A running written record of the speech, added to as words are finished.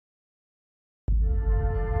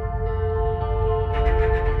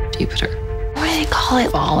Jupiter. Why do they call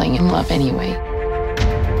it falling in love anyway?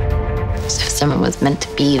 As if someone was meant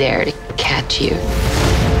to be there to catch you.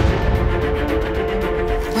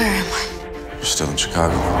 Where am I? You're still in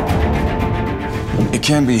Chicago. It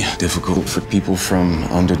can be difficult for people from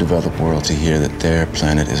underdeveloped world to hear that their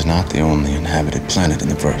planet is not the only inhabited planet in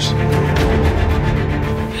the verse.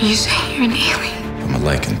 Are you saying you're an alien? I'm a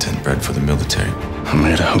lycanton bred for the military. I'm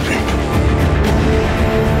here to help you.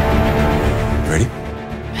 Ready?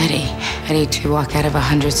 Ready to walk out of a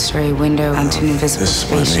 100-story window onto an invisible This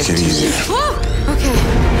might spaceship. make it easier. Whoa! Okay.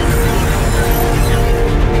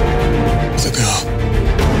 The girl.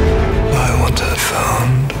 I want her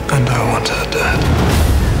found, and I want her dead.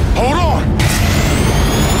 Hold on!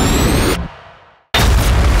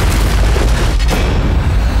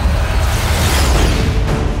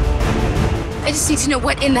 I just need to know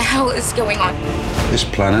what in the hell is going on. This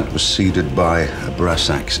planet was seeded by a brass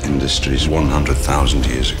axe industries 100,000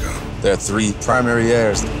 years ago. There are 3 primary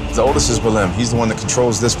heirs. The oldest is Willem. He's the one that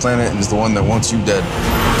controls this planet and is the one that wants you dead.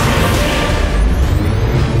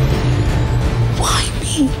 Why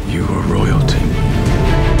me? You are royalty.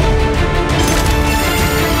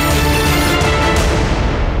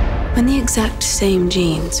 When the exact same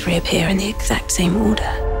genes reappear in the exact same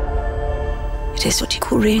order, it is what you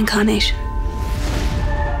call reincarnation.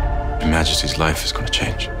 Your Majesty's life is going to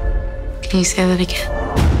change. Can you say that again?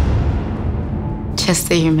 Just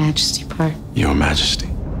the Your Majesty part. Your Majesty.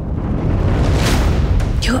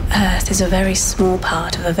 Your Earth is a very small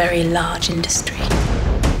part of a very large industry.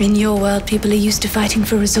 In your world, people are used to fighting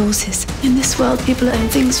for resources. In this world, people own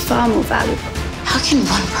things far more valuable. How can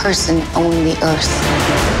one person own the Earth?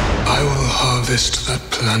 I will harvest that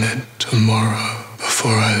planet tomorrow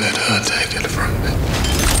before I let her take it from me.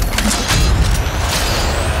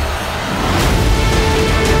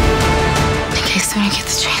 In case when I get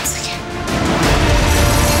the chance again.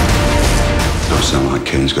 Don't sound like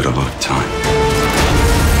Kane's got a lot of time.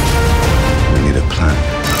 We need a plan.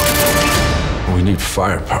 We need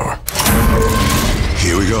firepower.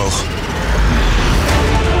 Here we go.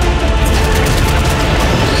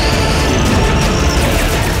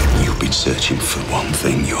 You've been searching for one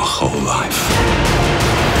thing your whole life.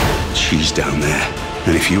 She's down there.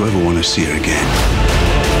 And if you ever want to see her again,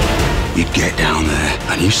 you get down there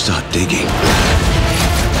and you start digging.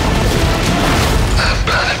 That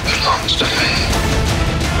planet belongs to me.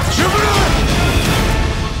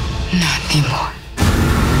 Not anymore.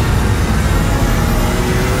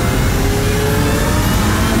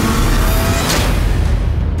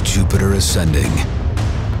 Jupiter Ascending.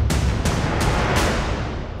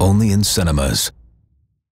 Only in cinemas.